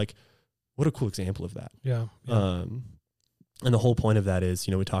well, right? Like, what a cool example of that. Yeah. And the whole point of that is,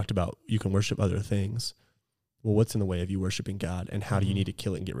 we talked about you can worship other things. Well, what's in the way of you worshiping God, and how do you need to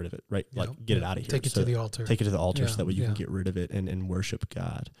kill it and get rid of it, right? Like, get it out of here. Take it to the altar. Take it to the altar so that way you can get rid of it and worship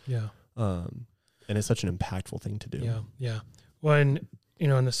God. Yeah. And it's such an impactful thing to do. Yeah. Yeah. When,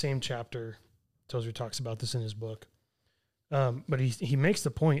 in the same chapter, Tozer talks about this in his book. But he makes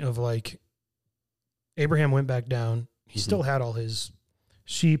the point of, like, Abraham went back down. He still had all his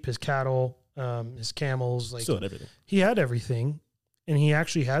sheep, his cattle, his camels. Like, still had everything. He had everything, and he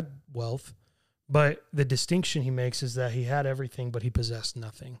actually had wealth. But the distinction he makes is that he had everything, but he possessed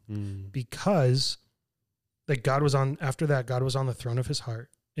nothing, because like God was on the throne of his heart,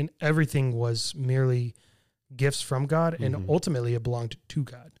 and everything was merely gifts from God, and ultimately it belonged to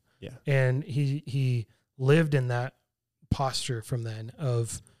God. Yeah. And he lived in that posture from then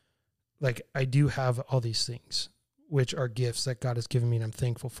of, like, I do have all these things, which are gifts that God has given me, and I'm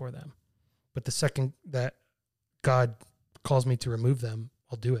thankful for them. But the second that God calls me to remove them,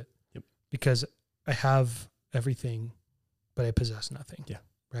 I'll do it. Yep. Because I have everything, but I possess nothing. Yeah.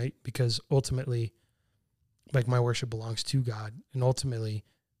 Right? Because ultimately, like, my worship belongs to God, and ultimately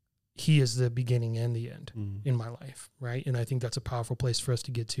he is the beginning and the end in my life. Right. And I think that's a powerful place for us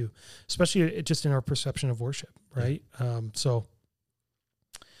to get to, especially just in our perception of worship. Right. So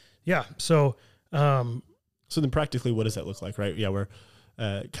So then practically, what does that look like, right? Yeah, we're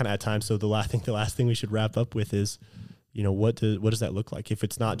kind of at time. So the last thing we should wrap up with is, what does that look like? If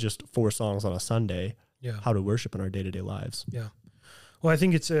it's not just 4 songs on a Sunday, how to worship in our day-to-day lives. Yeah. Well, I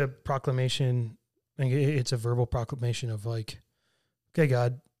think it's a proclamation. I think it's a verbal proclamation of like, okay,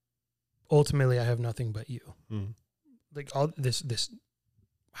 God, ultimately I have nothing but you. Mm. Like all this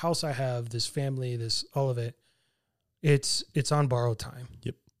house I have, this family, this, all of it, it's on borrowed time.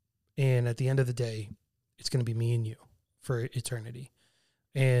 Yep. And at the end of the day, it's going to be me and you for eternity.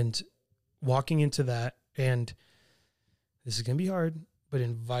 And walking into that, and this is going to be hard, but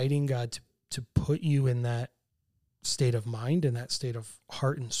inviting God to put you in that state of mind and that state of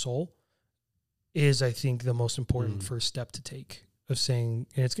heart and soul is, I think, the most important first step to take, of saying,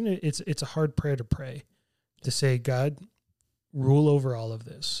 and it's a hard prayer to pray, to say, God, rule over all of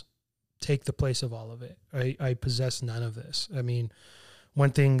this, take the place of all of it. I possess none of this. I mean,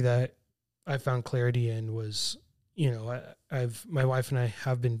 one thing that I found clarity in was, my wife and I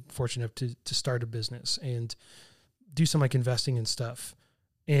have been fortunate to start a business and do some like investing and stuff.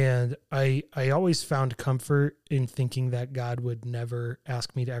 And I always found comfort in thinking that God would never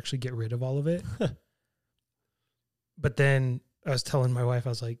ask me to actually get rid of all of it. But then I was telling my wife, I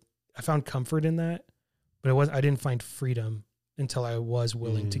was like, I found comfort in that, but I didn't find freedom until I was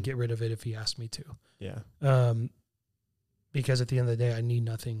willing to get rid of it if he asked me to. Yeah. Because at the end of the day, I need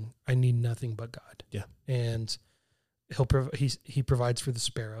nothing but God. Yeah. And he provides for the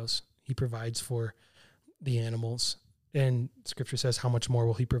sparrows. He provides for the animals. And scripture says, how much more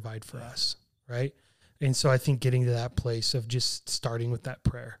will he provide for us? Right. And so I think getting to that place of just starting with that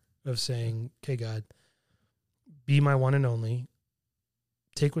prayer of saying, okay, God, be my one and only,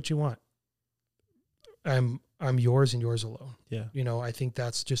 take what you want. I'm yours and yours alone. Yeah. I think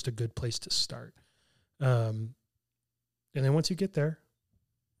that's just a good place to start. And then once you get there,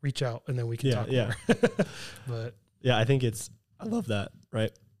 reach out and then we can talk more. But yeah, I think I love that.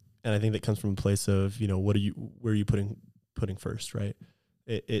 Right. And I think that comes from a place of, where are you putting first, right?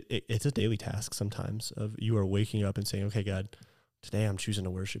 It's a daily task sometimes of you are waking up and saying, okay, God, today I'm choosing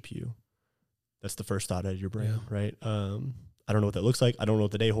to worship you. That's the first thought out of your brain, right? I don't know what that looks like. I don't know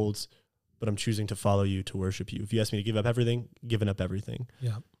what the day holds, but I'm choosing to follow you, to worship you. If you ask me to give up everything, giving up everything.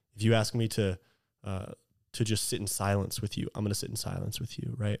 Yeah. If you ask me to just sit in silence with you, I'm going to sit in silence with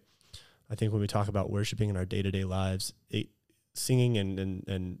you, right? I think when we talk about worshiping in our day-to-day lives, singing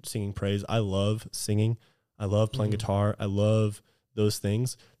and singing praise, I love singing. I love playing guitar. I love those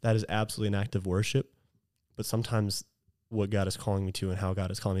things. That is absolutely an act of worship. But sometimes what God is calling me to and how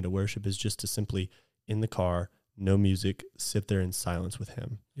God is calling me to worship is just to simply, in the car, no music, sit there in silence with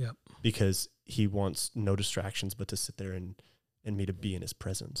him. Yep. Because he wants no distractions, but to sit there and me to be in his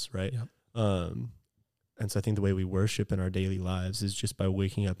presence, right? Yep. And so I think the way we worship in our daily lives is just by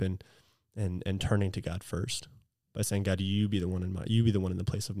waking up and turning to God first, by saying, God, you be the one in the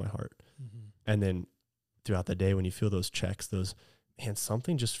place of my heart. Mm-hmm. And then throughout the day, when you feel those checks,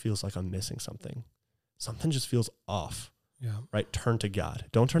 something just feels like I'm missing something. Something just feels off. Yeah. Right. Turn to God.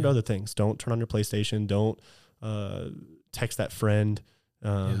 Don't turn to other things. Don't turn on your PlayStation. Don't text that friend.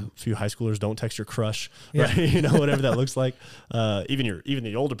 A few high schoolers, don't text your crush, right? Whatever that looks like. Even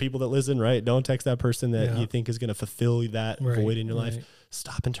the older people that listen, right? Don't text that person that you think is going to fulfill that void in your life.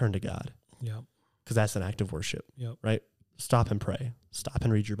 Stop and turn to God. Yeah. Because that's an act of worship, yep. Right? Stop and pray. Stop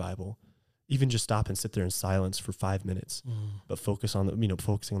and read your Bible. Even just stop and sit there in silence for 5 minutes, but focusing on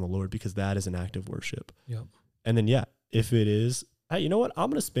the Lord, because that is an act of worship. Yep. And then, if it is, hey, you know what? I'm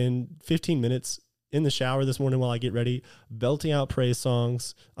going to spend 15 minutes in the shower this morning while I get ready, belting out praise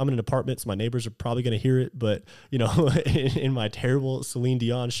songs. I'm in an apartment, so my neighbors are probably going to hear it, but in my terrible Celine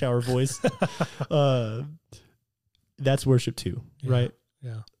Dion shower voice, that's worship too, right?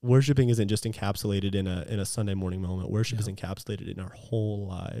 Yeah. Worshiping isn't just encapsulated in a Sunday morning moment. Worship is encapsulated in our whole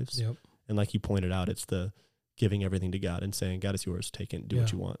lives. Yep. And like you pointed out, it's the giving everything to God and saying, God is yours, take it, do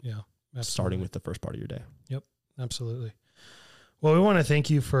what you want. Yeah. Absolutely. Starting with the first part of your day. Yep. Absolutely. Well, we want to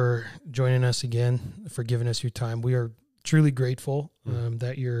thank you for joining us again, for giving us your time. We are truly grateful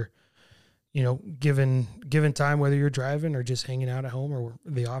that you're, given time, whether you're driving or just hanging out at home or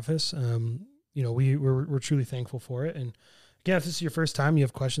the office. We're truly thankful for it. And again, if this is your first time, you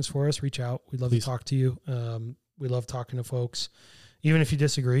have questions for us, reach out. We'd love to talk to you. We love talking to folks. Even if you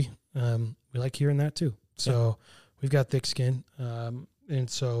disagree, we like hearing that too. So we've got thick skin. And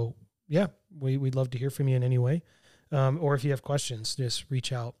so, we'd love to hear from you in any way. Or if you have questions, just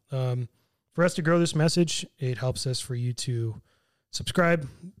reach out. For us to grow this message, it helps us for you to subscribe,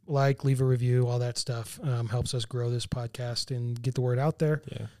 leave a review, all that stuff helps us grow this podcast and get the word out there.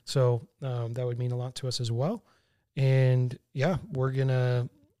 Yeah. So that would mean a lot to us as well. And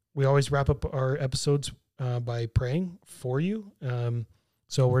we always wrap up our episodes by praying for you.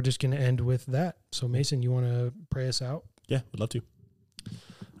 So we're just going to end with that. So Mason, you want to pray us out? Yeah, would love to.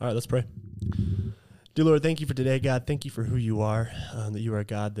 All right, let's pray. Dear Lord, thank you for today, God. Thank you for who you are, that you are a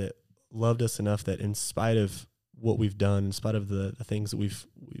God that loved us enough that in spite of what we've done, in spite of the things that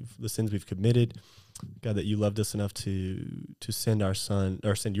the sins we've committed, God, that you loved us enough to send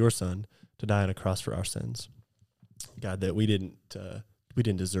send your son to die on a cross for our sins. God, that we didn't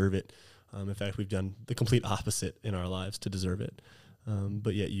deserve it. In fact, we've done the complete opposite in our lives to deserve it.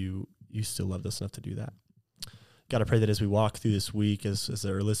 But yet you still loved us enough to do that. God, I pray that as we walk through this week, as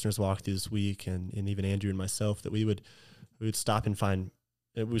our listeners walk through this week, and even Andrew and myself, that we would stop and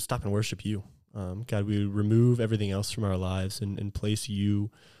worship you. God, we would remove everything else from our lives and place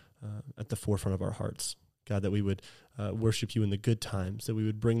you at the forefront of our hearts. God, that we would worship you in the good times, that we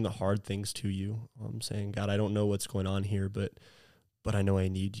would bring the hard things to you, saying, God, I don't know what's going on here, but I know I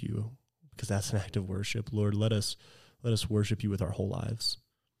need you, because that's an act of worship. Lord, let us worship you with our whole lives.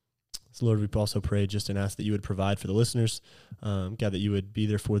 So Lord, we also pray just and ask that you would provide for the listeners, God, that you would be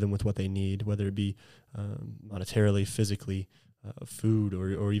there for them with what they need, whether it be monetarily, physically, food,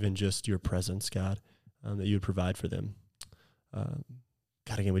 or even just your presence, God, that you would provide for them. God,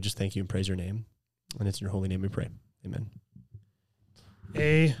 again, we just thank you and praise your name. And it's in your holy name we pray. Amen.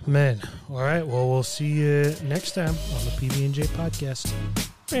 Amen. All right. Well, we'll see you next time on the PB&J podcast.